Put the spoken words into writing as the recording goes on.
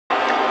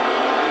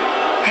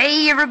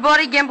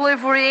everybody, Gameplay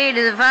 48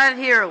 is 5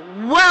 here.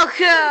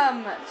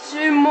 Welcome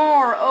to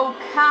more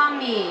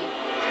Okami.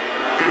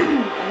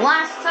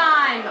 Last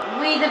time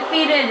we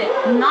defeated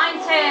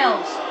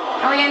Ninetales,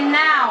 and we have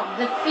now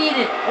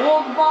defeated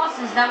all the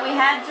bosses that we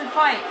had to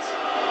fight.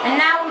 And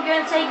now we're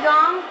going to take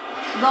on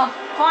the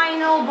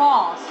final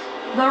boss,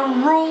 the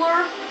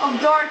Ruler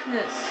of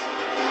Darkness.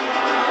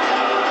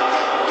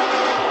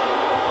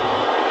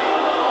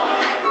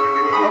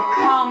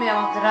 Okami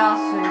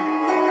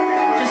Amaterasu.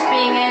 Just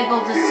being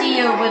able to see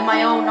you with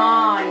my own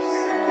eyes,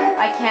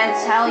 I can't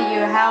tell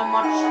you how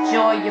much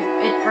joy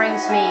it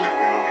brings me.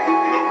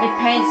 It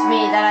pains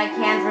me that I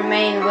can't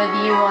remain with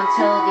you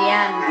until the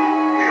end.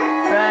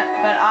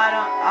 But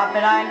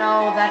I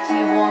know that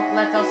you won't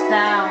let us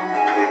down.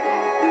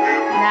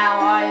 Now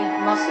I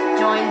must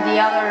join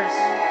the others,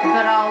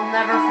 but I'll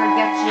never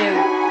forget you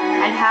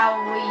and how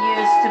we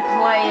used to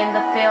play in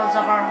the fields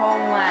of our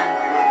homeland.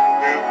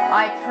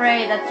 I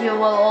pray that you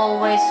will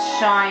always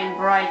shine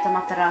bright,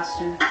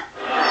 Amaterasu.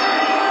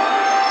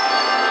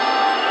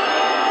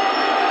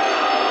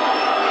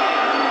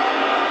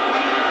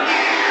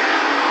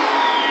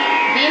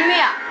 Beam me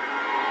up!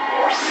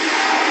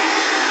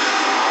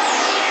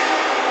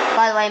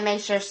 By the way,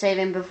 make sure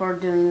saving before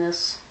doing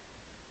this.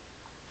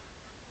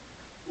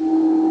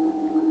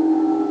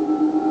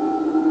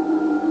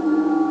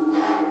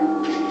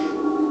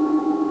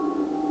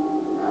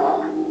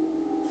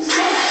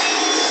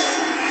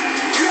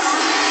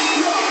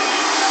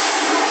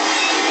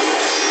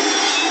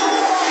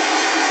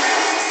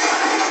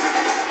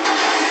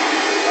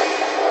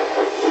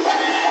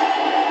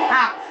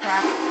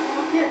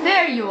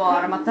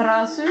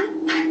 Amaterasu?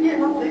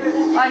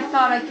 I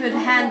thought I could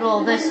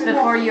handle this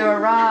before you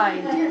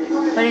arrived,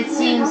 but it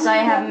seems I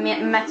have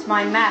met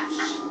my match.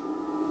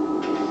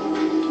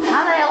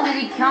 How the hell did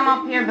he come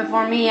up here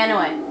before me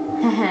anyway?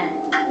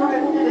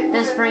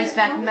 This brings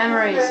back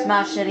memories,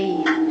 ma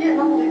chérie.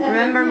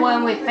 Remember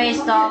when we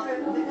faced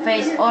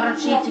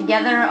Orochi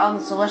together on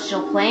the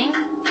celestial plane?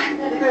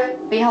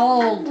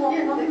 Behold,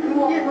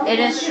 it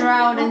is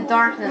shrouded in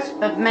darkness,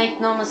 but make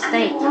no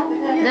mistake,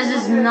 this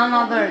is none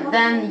other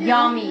than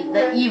Yami,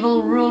 the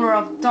evil ruler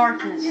of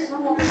darkness.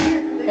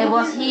 It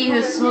was he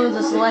who slew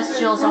the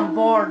Celestials on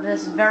board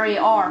this very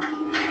ark,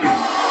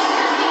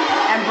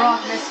 and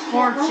brought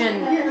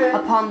misfortune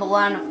upon the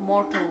land of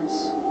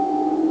mortals.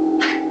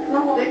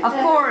 Of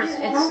course,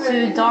 it's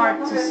too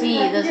dark to see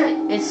this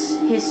is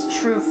his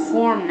true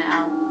form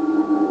now.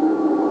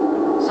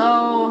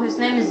 So, his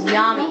name is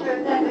Yami,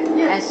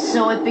 and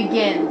so it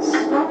begins.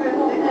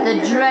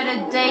 The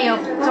dreaded day of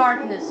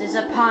darkness is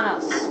upon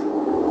us.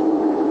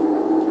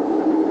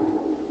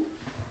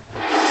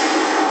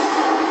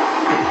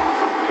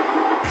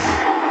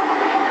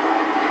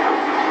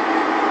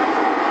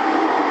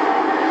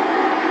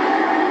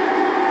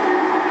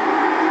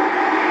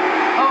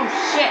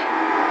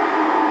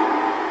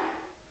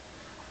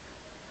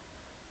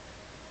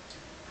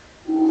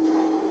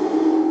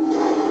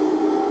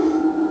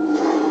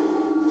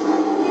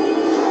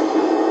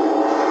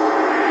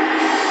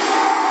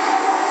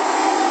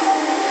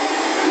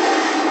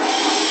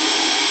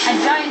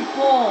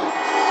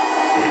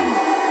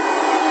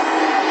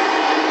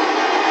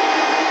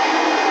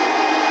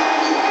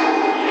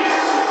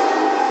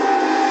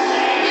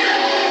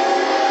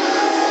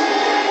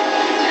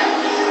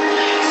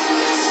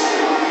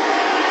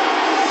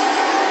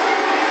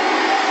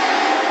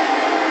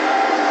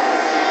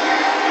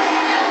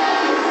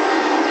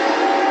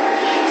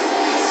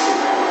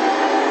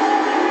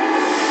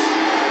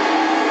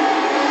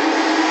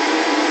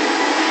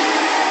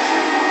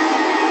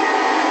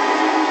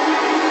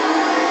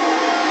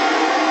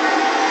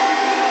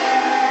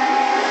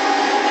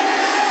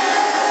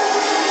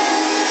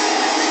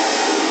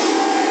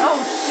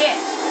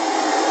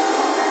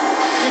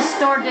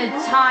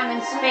 Time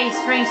and space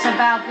brings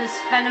about this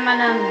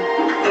phenomenon.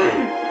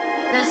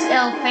 This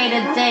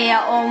ill-fated day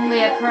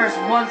only occurs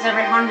once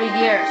every 100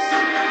 years.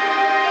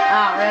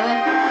 Oh, really?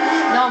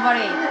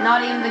 Nobody,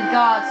 not even the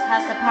gods,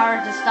 has the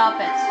power to stop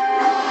it.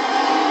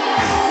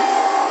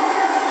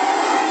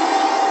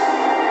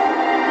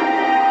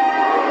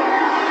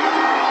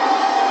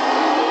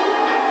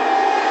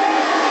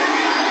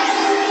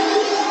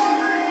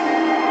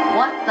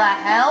 What the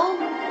hell?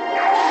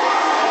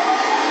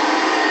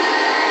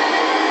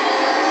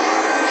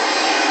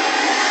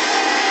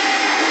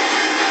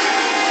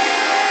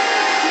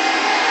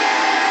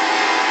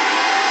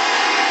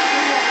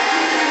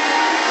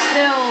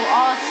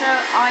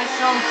 I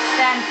shall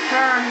stand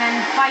firm and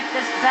fight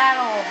this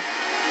battle.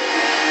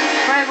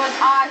 For it was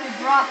I who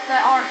brought the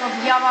Ark of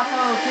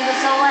Yamato to the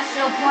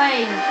celestial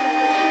plane.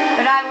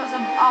 But I was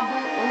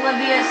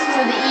oblivious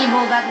to the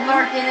evil that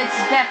lurked in its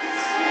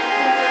depths.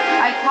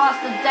 I caused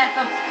the death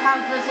of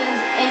countless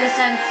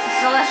innocent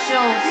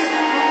celestials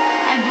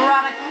and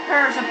brought a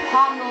curse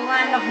upon the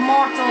land of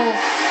mortals.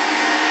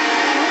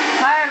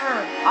 However,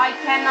 I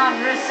cannot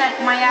reset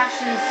my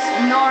actions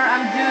nor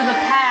undo the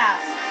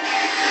past.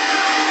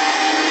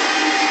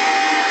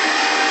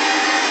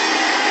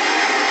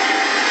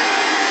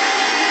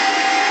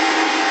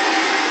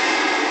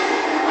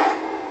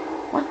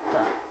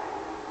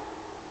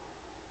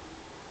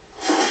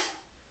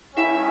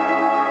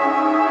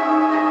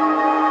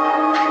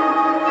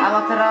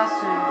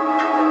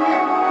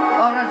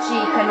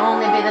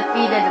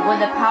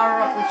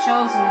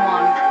 chosen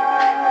one.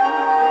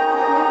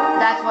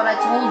 That's what I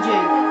told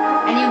you.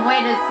 And you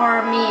waited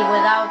for me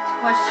without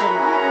question.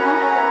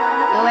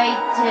 You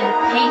waited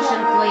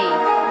patiently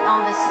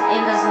in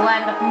this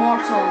land of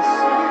mortals.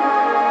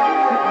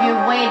 You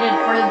waited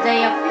for the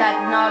day of that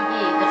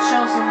Nagi, the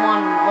chosen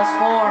one, was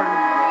born.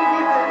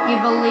 You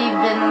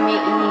believed in me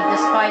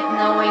despite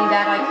knowing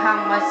that I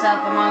count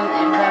myself among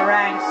the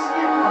ranks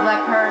of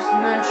the cursed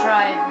moon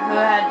tribe who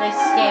had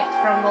escaped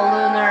from the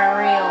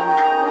lunar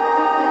realm.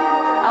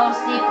 I was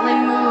deeply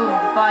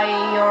moved by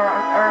your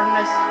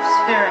earnest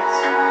spirit.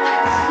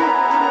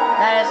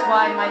 That is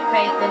why my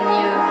faith in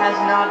you has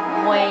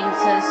not waned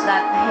since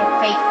that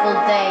fateful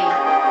day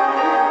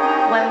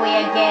when we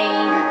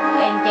again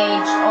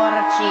engaged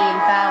Orochi in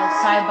battle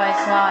side by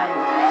side.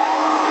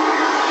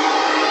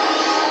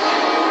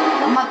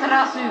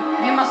 Amaterasu,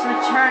 you must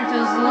return to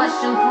the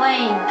celestial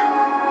plane.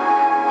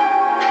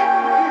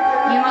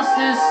 You must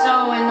do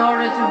so in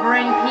order to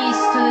bring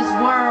peace to this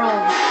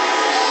world.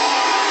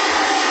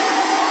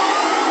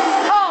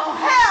 Oh,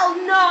 hell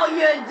no,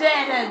 you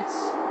didn't!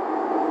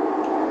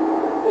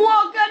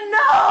 Wonka,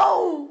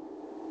 no!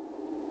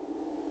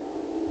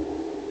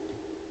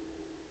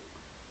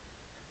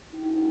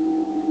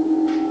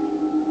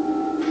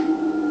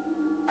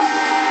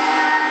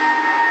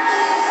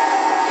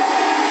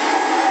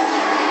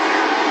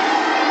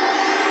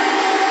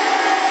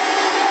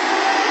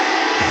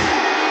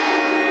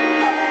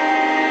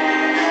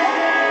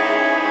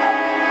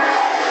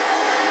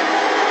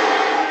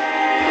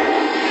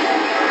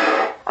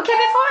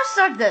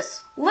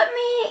 This. Let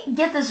me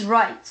get this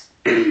right.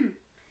 The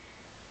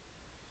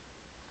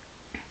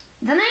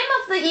name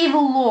of the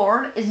evil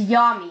lord is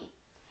Yami.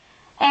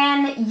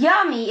 And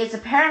Yami is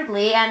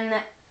apparently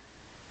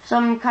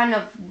some kind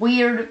of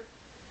weird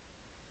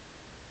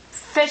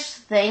fish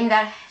thing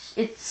that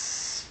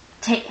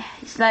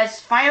that's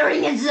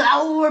firing its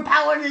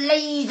overpowered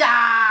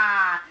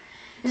laser.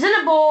 It's in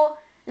a bowl,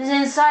 it's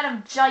inside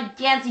of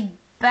gigantic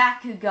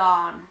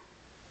Bakugan.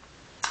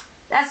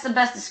 That's the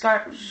best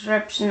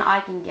description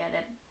I can get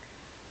it.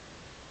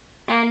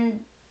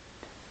 And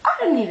I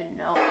don't even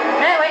know.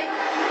 But anyway,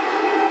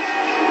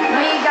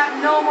 we got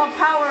no more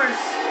powers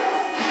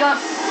because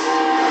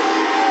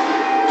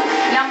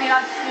Yami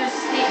likes to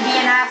be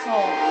an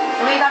asshole.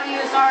 So we gotta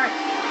use our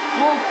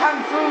Wolf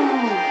Kung Fu.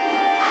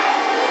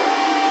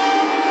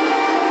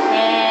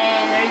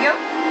 And there you go.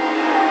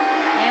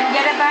 And we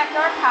get it back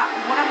to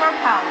one of our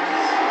powers.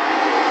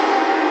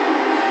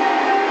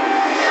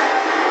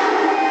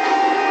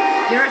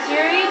 Your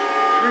theory,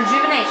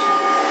 rejuvenation.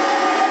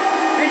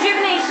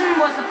 Rejuvenation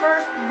was the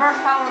first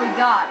power we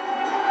got.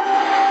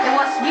 It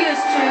was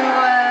used to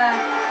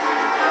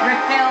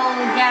refill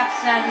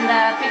gaps and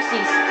fix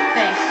these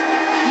things.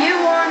 You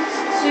want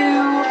to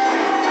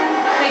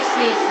fix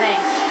these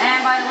things.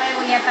 And by the way,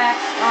 we get back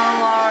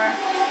all our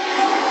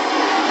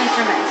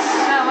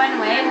instruments. So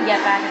anyway, we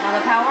get back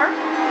another power.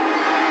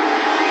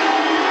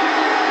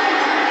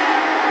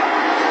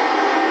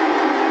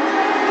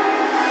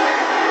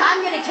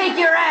 Kick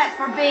your ass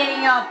for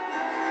beating up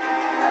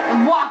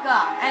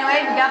Waka.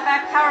 Anyway, we got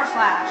back Power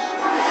Slash.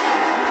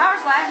 Power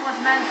Slash was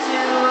meant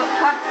to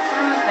cut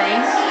through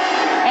things,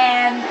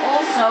 and it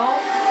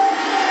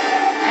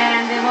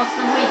was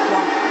the weak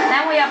one.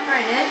 Then we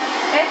upgraded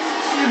it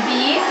to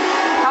be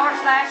Power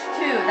Slash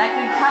 2 that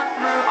could cut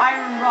through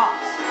iron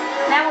rocks.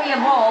 Then we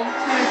evolved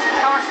to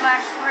Power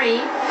Slash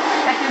 3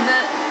 that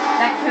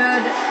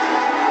could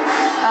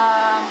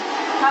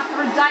cut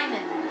through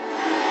diamond.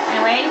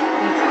 Anyway, we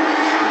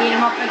beat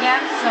him up again,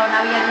 so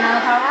now we get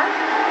another power.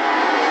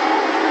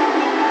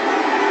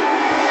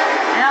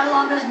 And I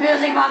love this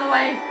music, by the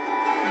way.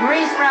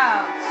 Green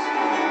Sprouts.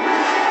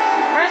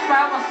 Green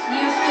Sprout was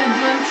used to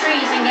bloom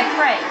trees and get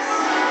praise.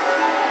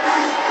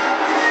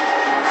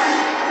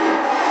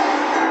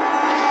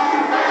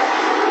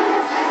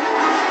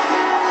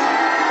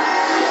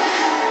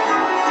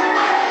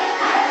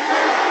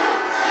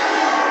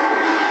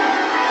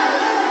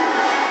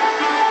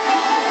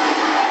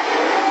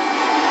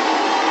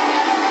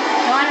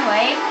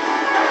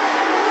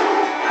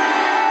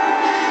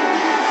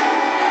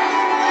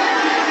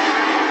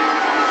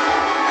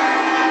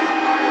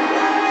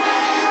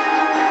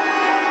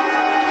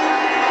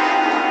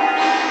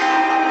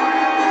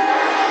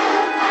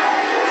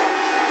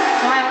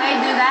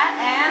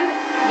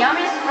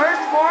 Yami's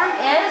first form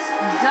is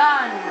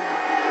done.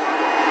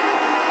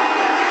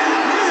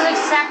 This is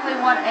exactly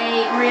what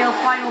a real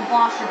final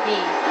boss should be.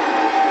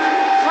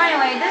 So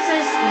anyway, this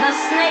is the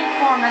snake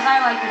form, as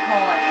I like to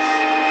call it.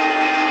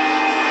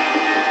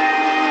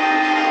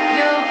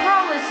 You'll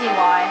probably see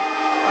why.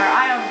 Or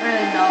I don't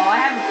really know. I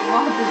haven't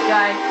fought this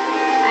guy.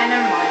 And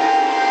never mind.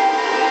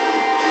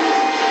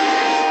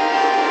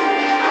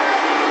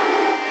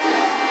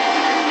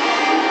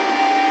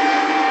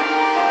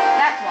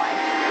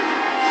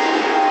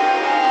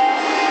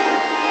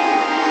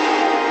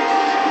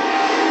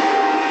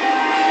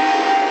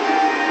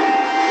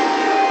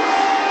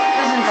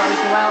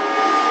 Well,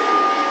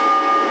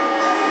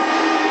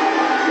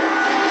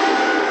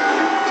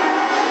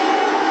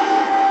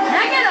 can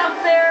I get up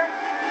there?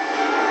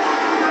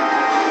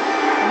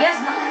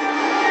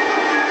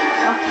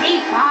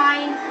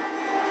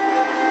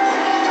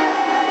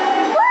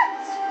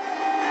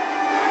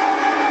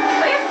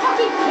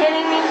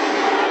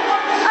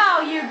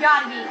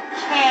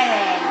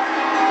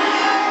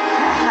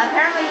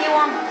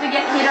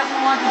 he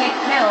doesn't want to get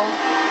killed.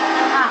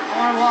 I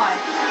wonder why.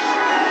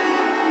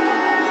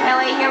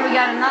 Anyway, here we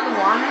got another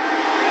one.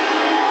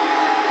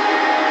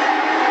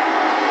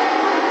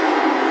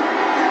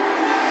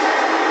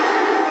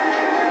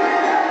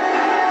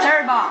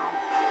 Cherry bomb.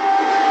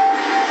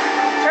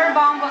 Cherry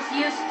bomb was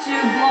used to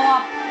blow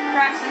up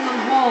cracks in the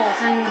walls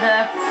and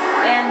the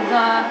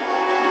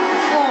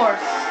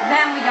floors.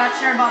 Then we got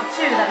cherry bomb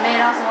 2 that made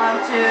us allow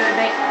to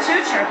make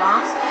 2 cherry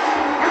bombs.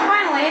 And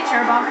finally,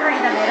 cherry bomb 3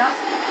 that made us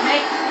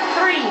make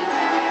 3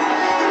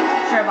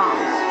 cherry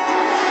bombs.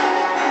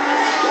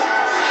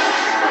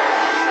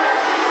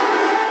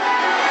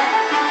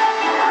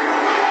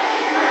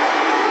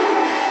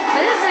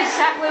 This is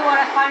exactly what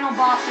a final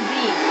boss should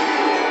be.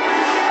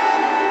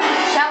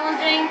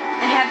 Challenging,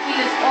 and you have to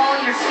use all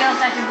your skills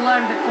that you've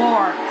learned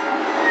before.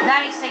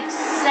 That is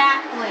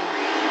exactly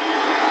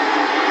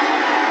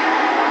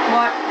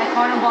what a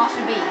final boss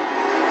should be.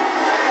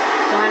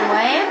 So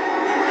anyway,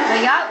 we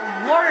got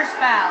water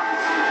spout.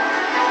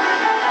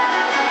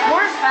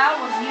 Water spout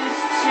was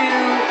used to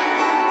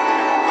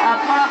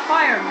put out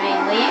fire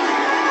mainly,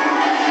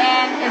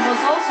 and it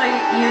was also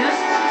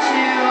used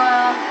to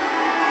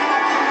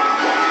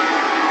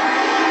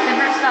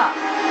different stuff.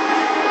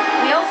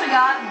 We also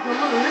got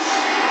deluge.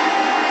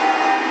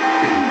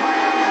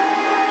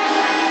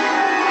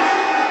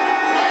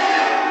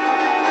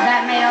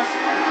 That made us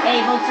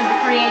able to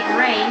create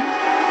rain.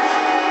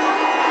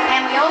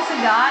 And we also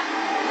got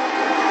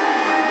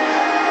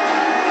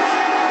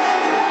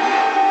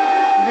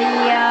the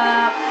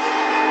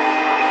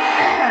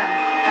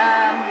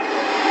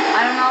I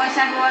don't know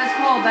exactly what it's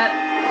called, but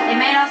it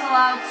made us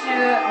allow to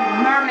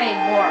mermaid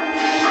warp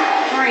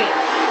 3.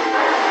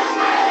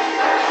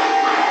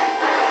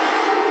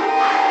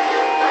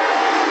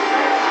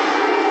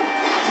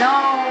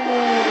 No.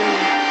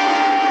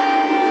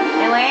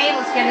 Anyway,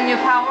 let's get a new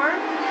power.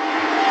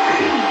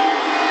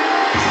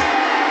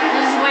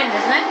 This is wind,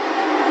 isn't it?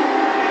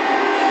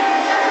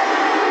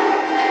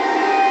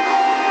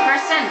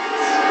 Percent.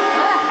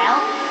 What the hell?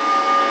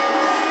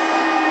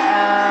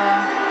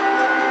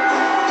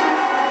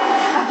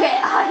 Okay,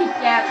 I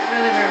can't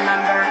really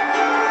remember.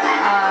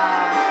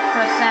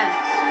 Percent.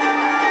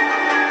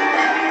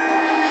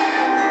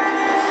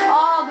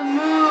 Oh, the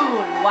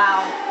moon.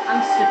 Wow,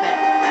 I'm stupid.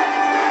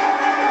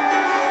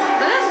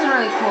 But this is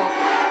really cool.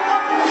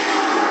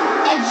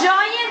 A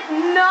giant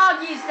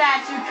Nagi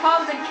statue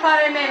comes and cut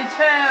him in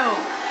two.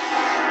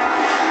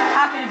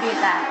 How can it beat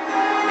that?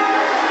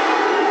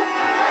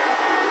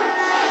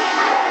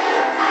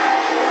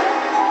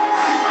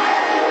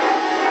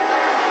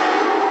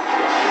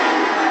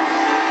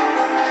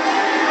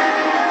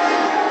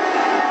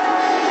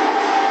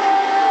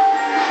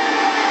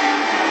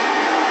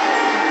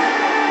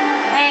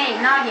 Hey,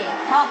 Nagi,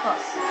 help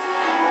us.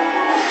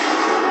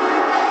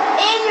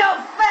 In your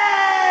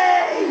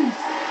face!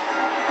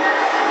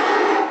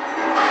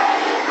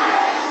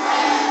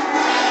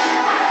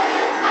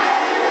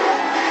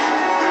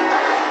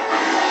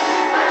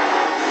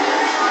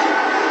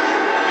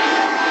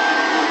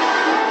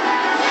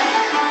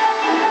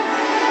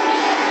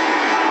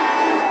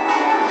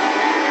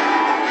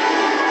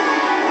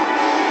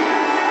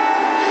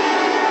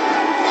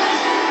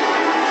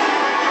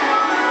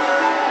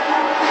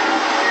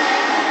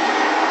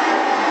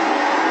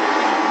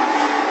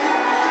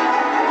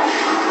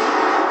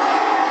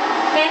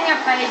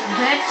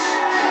 Bitch.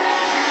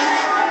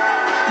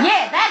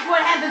 Yeah, that's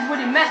what happens when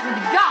you mess with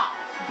the god,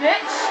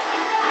 bitch.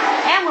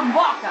 And with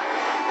Waka.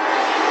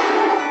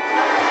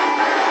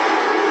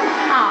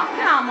 Aw,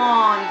 come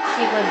on, you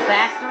cheap little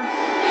bastard.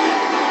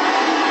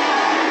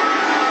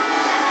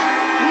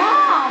 Come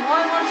on, why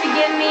won't you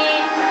give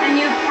me a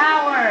new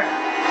power?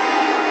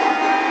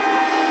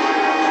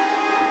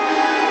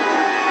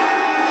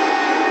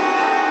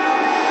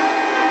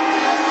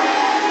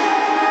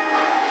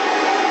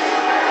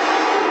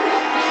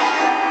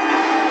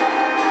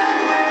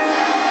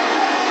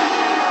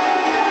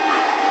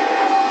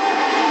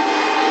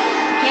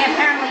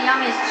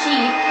 Yami is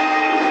cheap.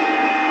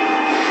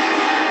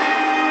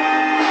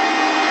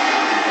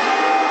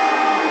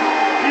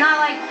 Not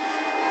like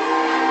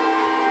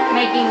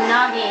making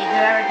Nagi do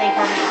everything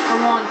for me for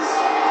once.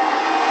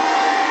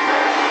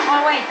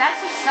 Oh wait,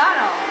 that's a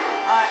shadow.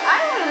 I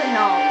don't really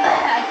know.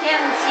 I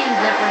can't see the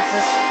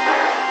differences.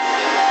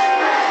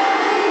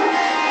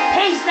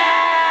 Hey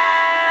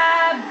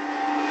stab!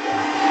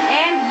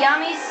 And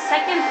Yami's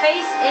second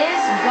face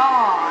is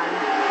gone.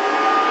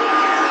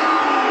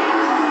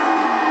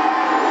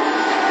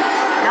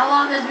 I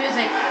love this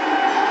music.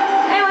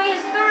 Anyway,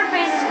 his third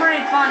face is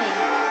pretty funny.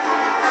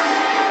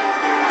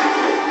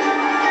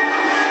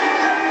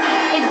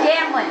 It's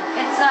gambling.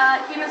 It's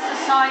human's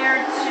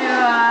desire to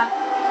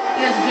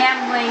use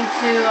gambling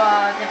to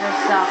different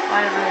stuff.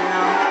 I don't really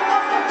know.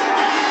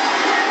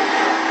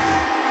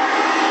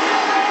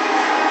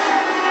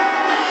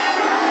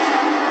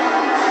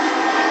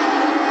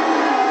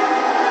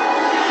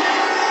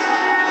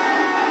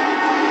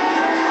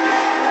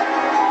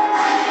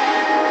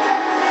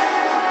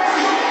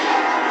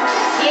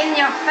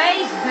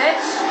 Face,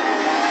 bitch.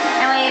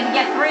 And if you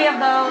get 3 of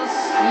those,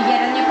 we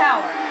get a new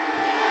power.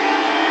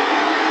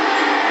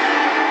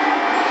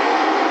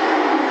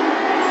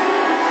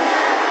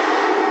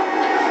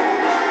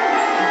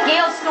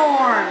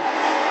 Hailstorm.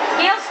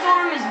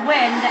 Hailstorm is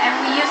wind, and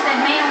we used it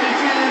mainly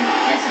to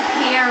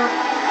disappear,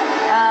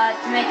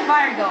 to make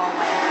fire go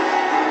away.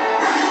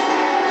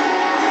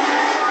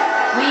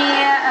 We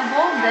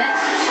evolved it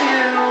to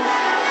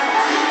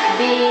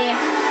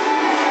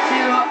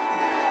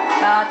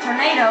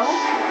tornado,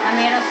 and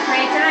made us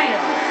create tornadoes.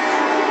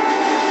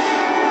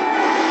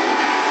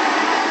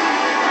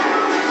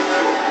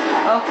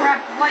 Oh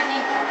crap,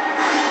 lightning.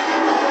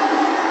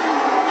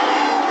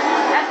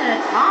 That did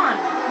a ton.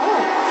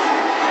 Cool.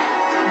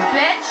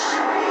 Bitch.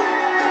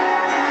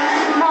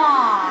 Come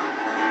on.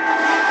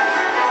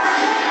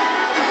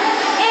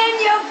 In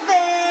your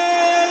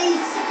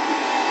face.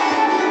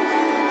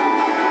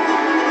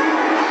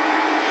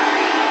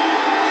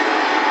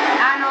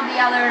 I know the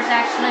others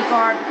actually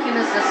for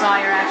Human's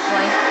Desire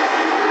actually.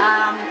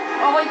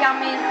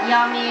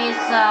 Yami's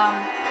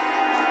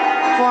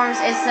forms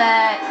is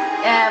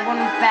one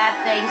of the bad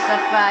things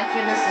of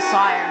Human's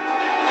Desire.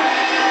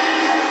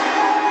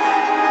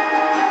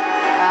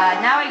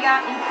 Now we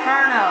got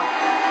Inferno.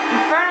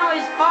 Inferno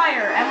is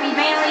fire, and we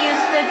mainly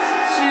used it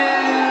to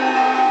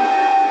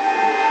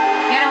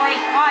get away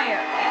fire,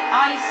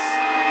 ice,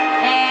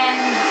 and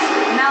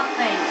melt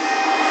things.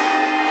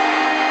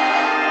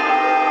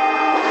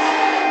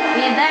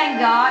 We then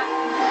got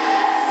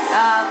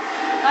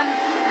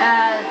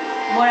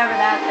whatever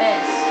that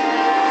is.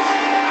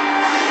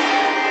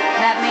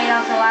 That made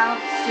us allow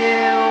to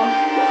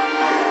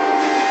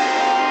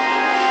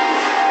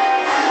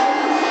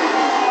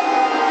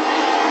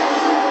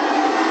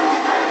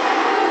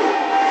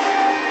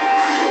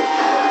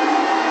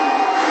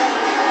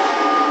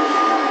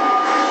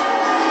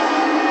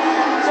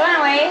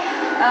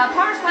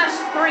Power Slash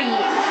 3.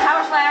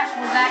 Power Slash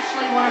was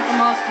actually one of the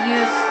most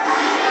used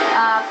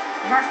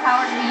burst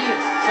powers we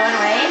used. So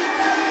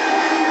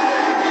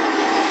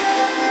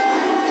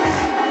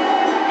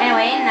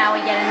anyway, now we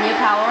get a new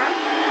power.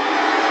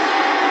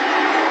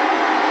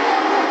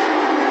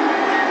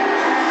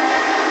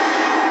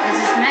 This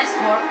is Mist,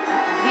 or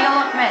Veil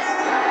of Mist.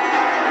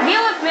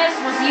 Veil of Mist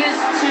was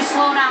used to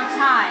slow down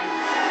time.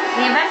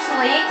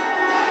 Eventually,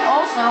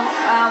 also,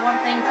 one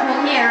thing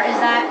cool here is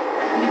that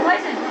if you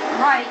place it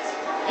right,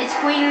 it's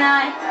Queen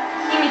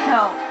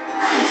Himiko.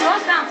 It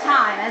slows down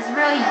time. It's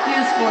really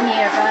useful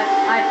here, but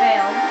I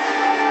failed.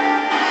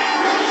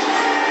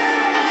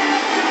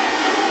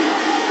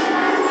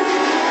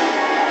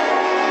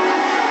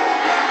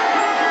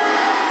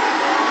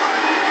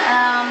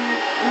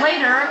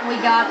 Later, we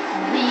got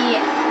the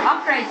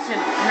upgrade to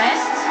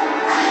Mist.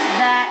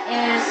 That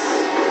is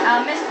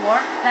Mist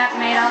Warp. That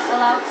made us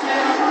allow to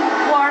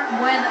warp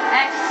with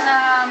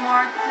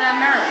X-marked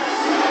mirrors.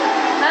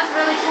 That's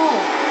really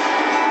cool.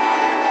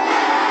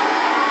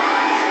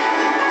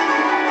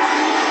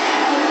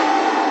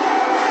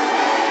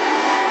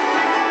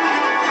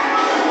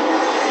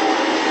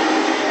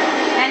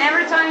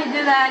 Time you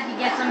do that, you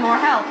get some more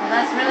health, and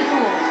that's really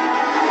cool.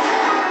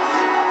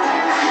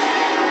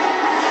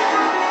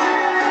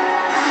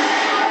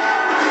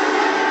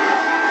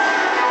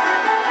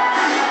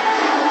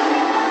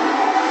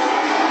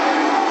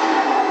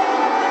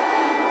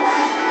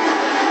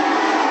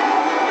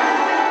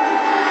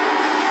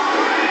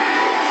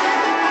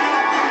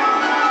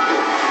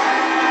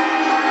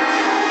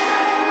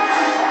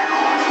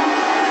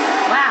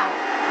 Wow,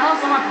 I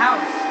lost all my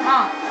powers.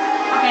 Oh,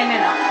 okay,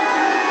 maybe not.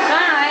 So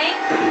anyway,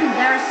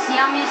 there's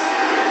Yami's,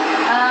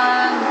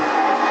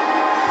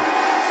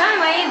 so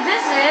anyway,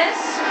 this is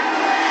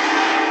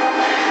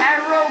a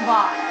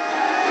robot.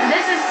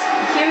 This is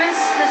Human's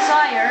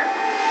Desire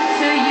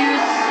to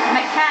use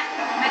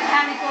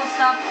mechanical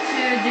stuff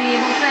to do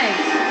evil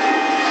things.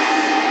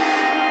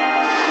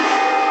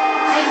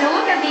 If you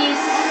look at these,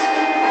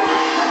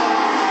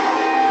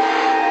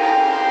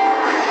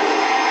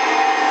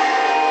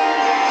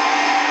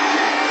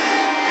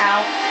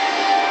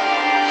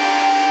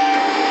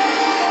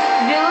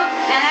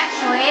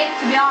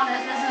 to be honest,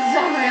 this is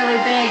a really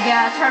big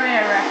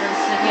Terminator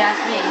reference, if you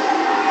ask me.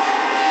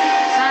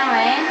 So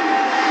anyway,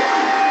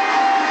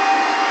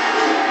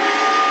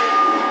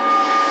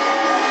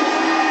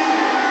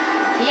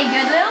 be a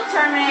good little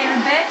Terminator,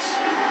 bitch,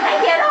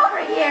 and get over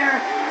here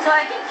so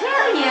I can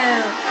kill you.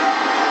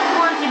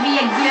 Want to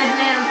be a good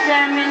little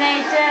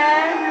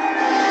Terminator?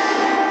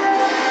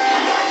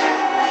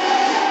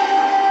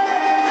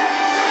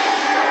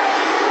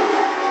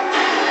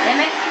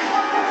 Damn it.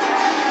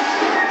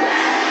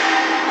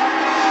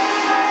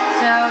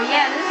 So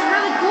yeah, this is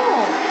really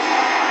cool.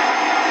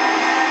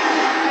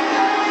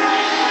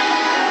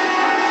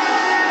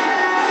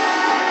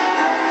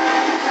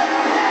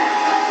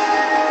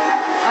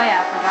 Oh yeah,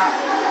 I forgot.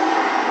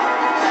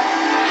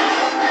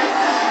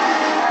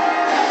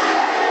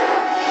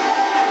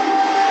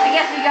 I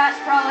guess you guys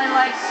probably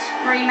like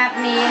scream at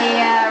me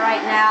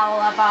right now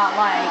about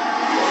like,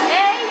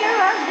 hey, you're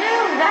a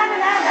dude, da da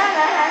da da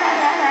da da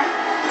da da.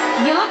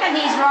 If you look at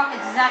these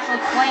rockets, it's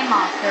actually clay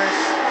monsters.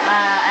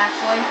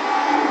 actually.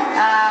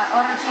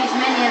 Orochi's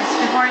minions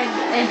before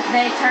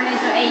they turn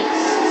into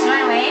apes. So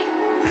anyway,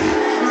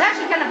 it's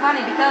actually kind of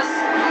funny because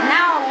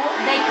now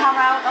they come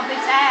out of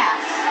its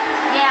ass.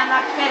 Yeah, I'm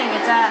not kidding,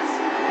 its ass.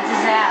 It's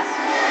his ass.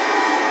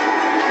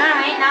 So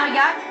anyway, now we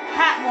got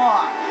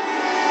Catwalk.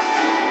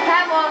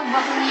 Catwalk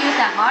wasn't used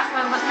that much,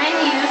 but it was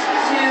mainly used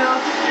to...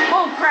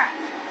 Oh crap!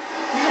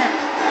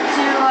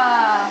 to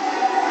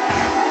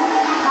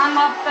climb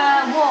up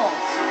walls.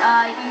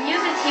 You can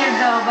use it here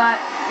though, but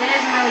it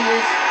isn't really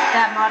used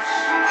that much.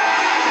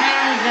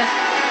 Mainly just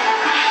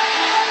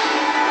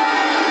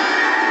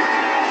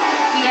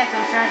to get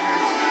some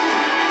treasures.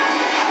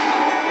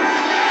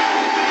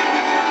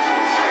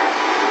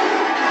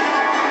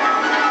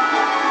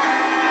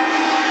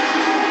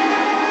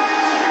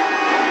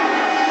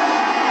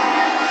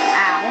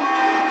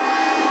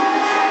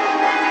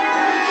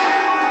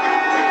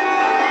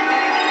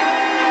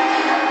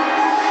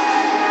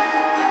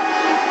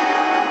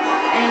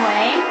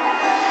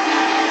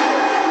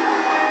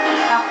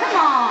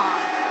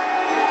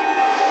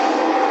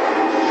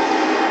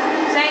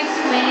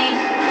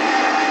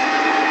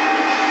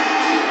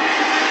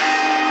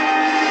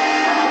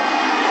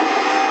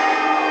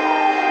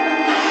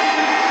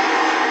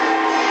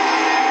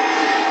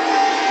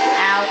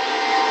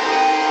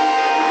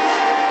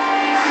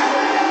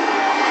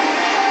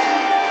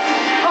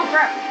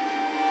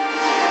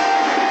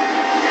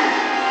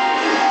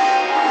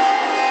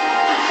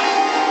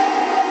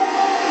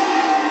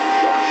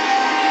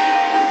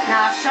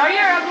 Show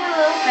your ugly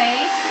little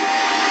face.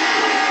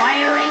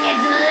 Firing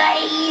its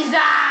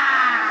laser!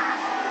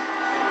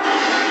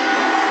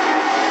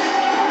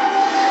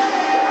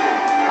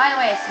 By the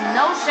way, it's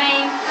no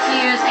shame to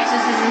use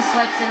exorcism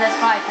slips in this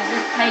fight, because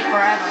this takes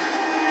forever.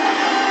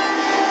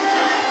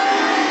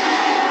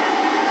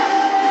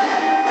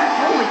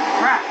 Holy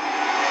crap.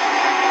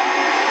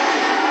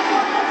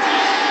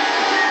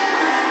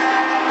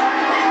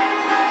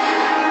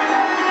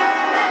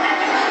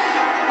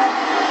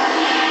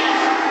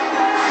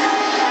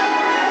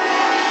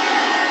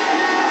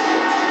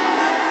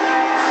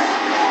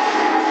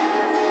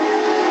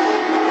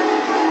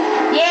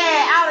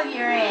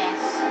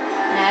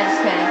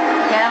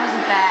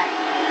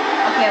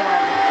 Okay,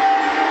 whatever.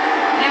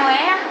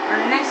 Anyway, our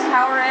next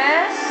power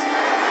is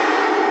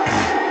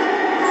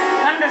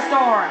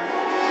Thunderstorm.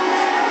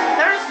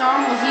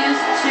 Thunderstorm was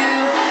used to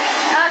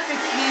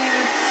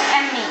electrocute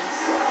enemies.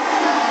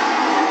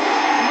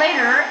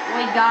 Later,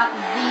 we got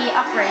the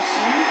upgrade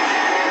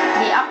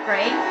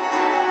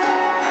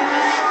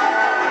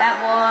that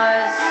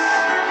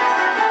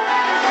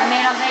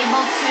made us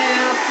able to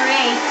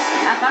create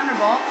a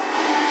thunderbolt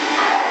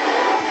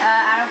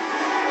out of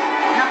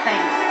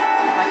nothing.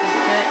 If I can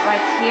do it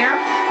right here.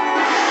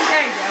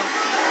 There you go.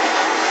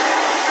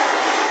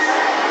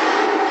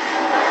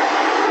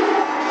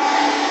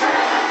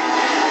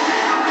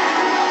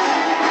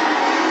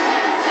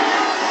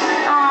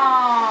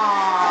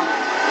 Aww.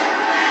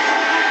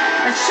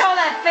 Let's show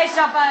that fish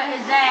up out of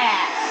his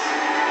ass.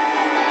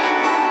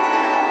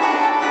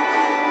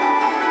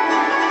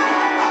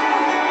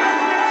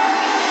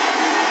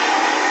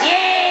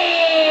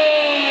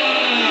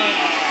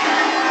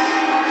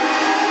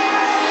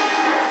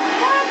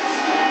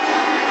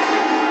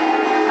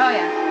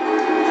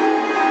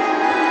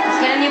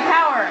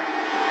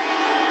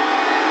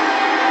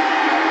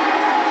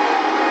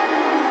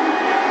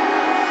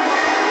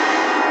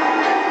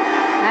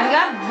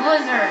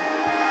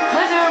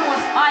 Blizzard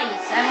was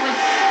ice and was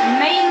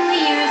mainly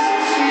used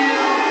to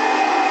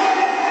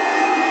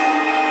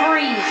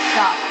freeze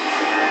stuff.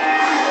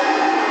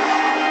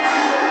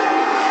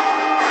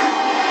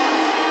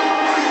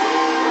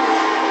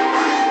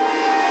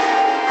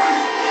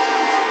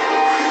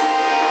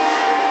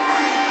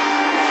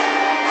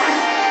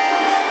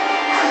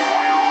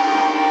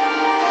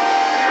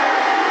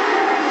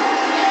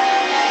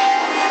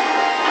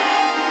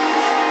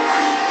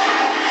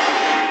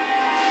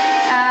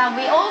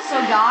 We also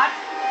got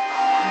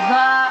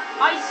the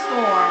Ice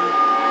Storm.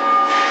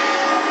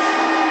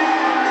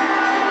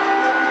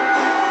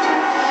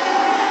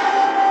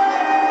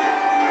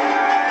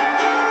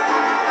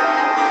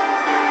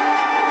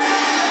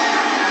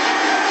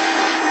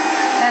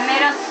 That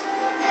made us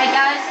take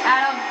ice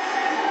out of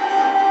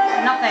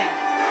nothing.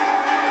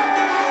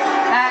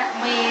 That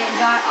we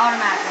got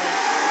automatically.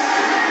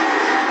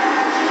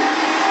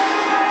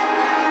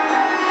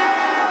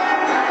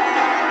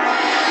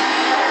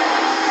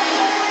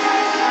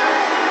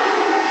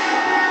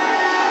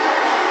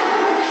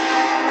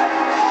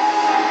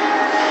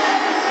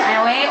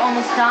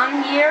 Almost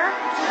done here.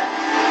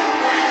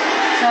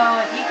 So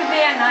if you could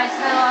be a nice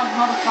little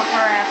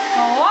motherfucker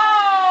asshole.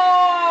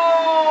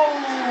 Whoa!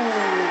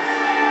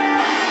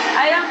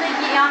 I don't think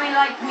Yami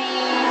liked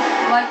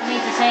me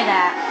to say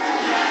that.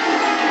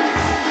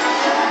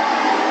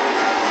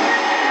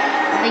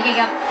 I think he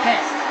got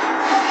pissed.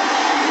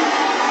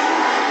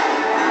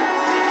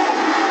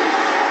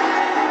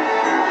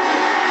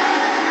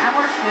 That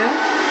works too.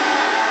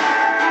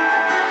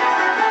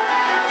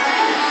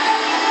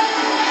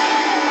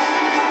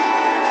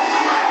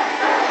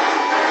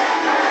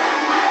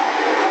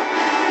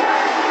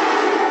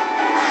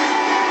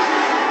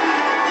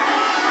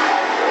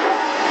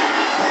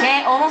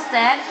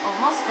 dead.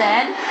 Almost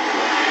dead.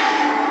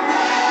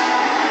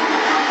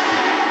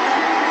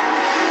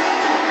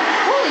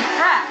 Holy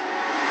crap.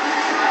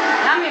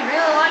 Yami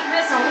really like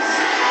missiles.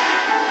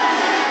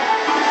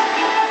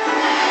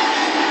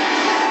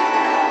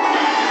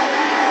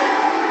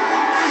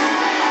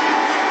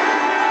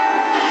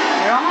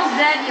 You're almost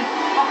dead, you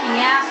fucking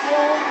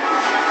asshole.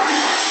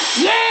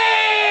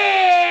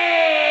 Yeah!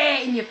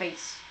 In your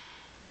face.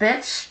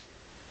 Bitch.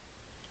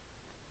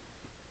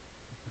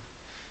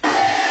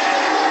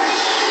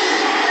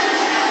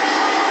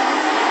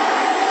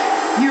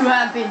 You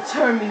have been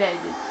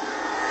terminated.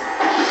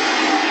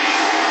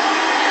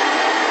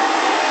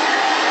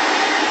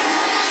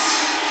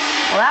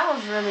 Well, that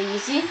was really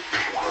easy.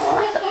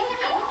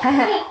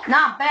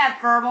 Not bad,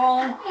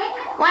 Furball.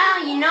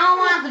 Well, you know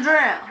what the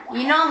drill.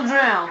 You know the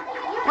drill.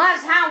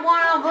 Let's have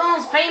one of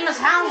those famous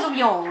hounds of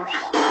yours.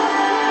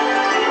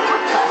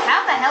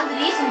 How the hell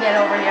did Ethan get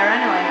over here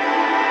anyway?